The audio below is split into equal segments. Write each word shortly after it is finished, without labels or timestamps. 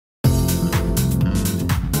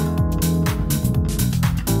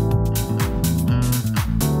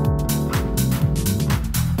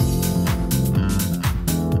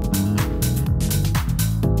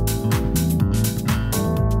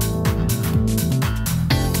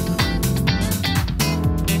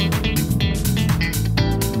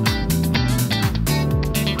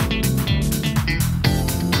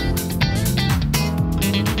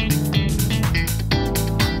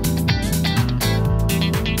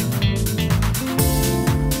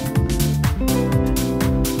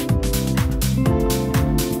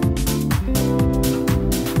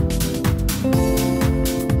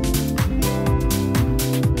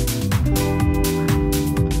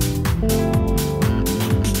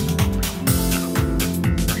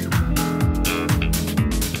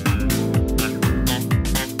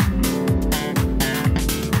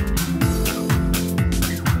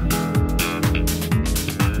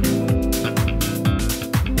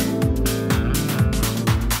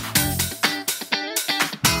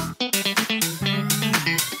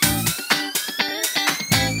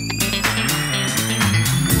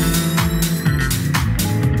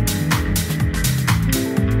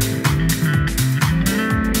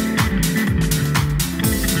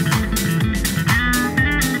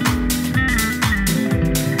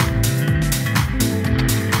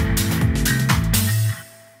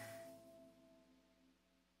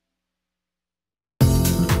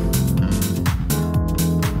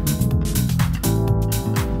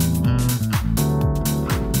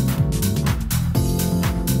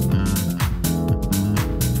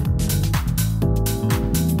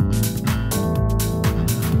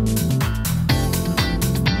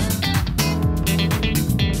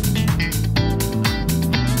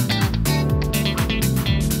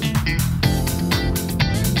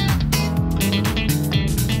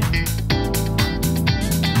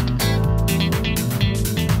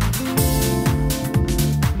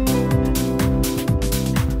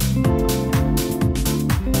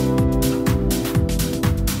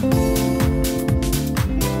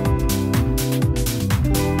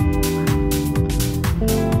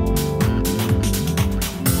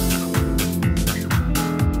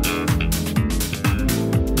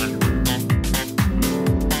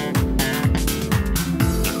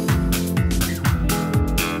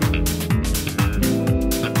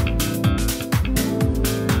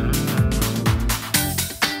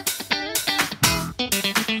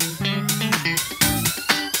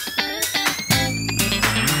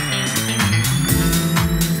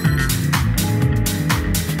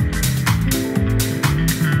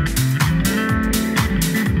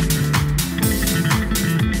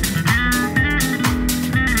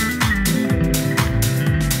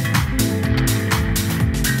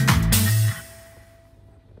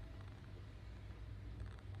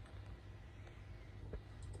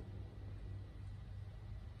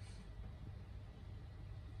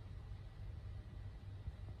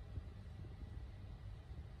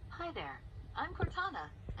Hi there, I'm Cortana,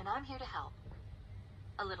 and I'm here to help.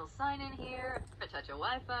 A little sign in here, a touch of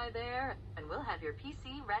Wi-Fi there, and we'll have your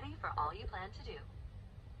PC ready for all you plan to do.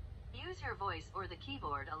 Use your voice or the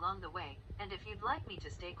keyboard along the way, and if you'd like me to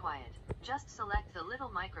stay quiet, just select the little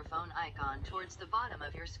microphone icon towards the bottom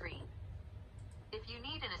of your screen. If you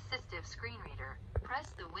need an assistive screen reader, press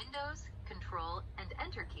the Windows, Control, and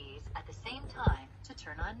Enter keys at the same time to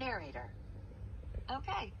turn on narrator.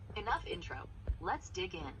 Okay, enough intro. Let's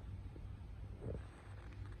dig in.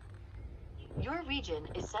 Your region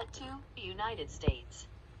is set to United States.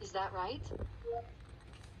 Is that right?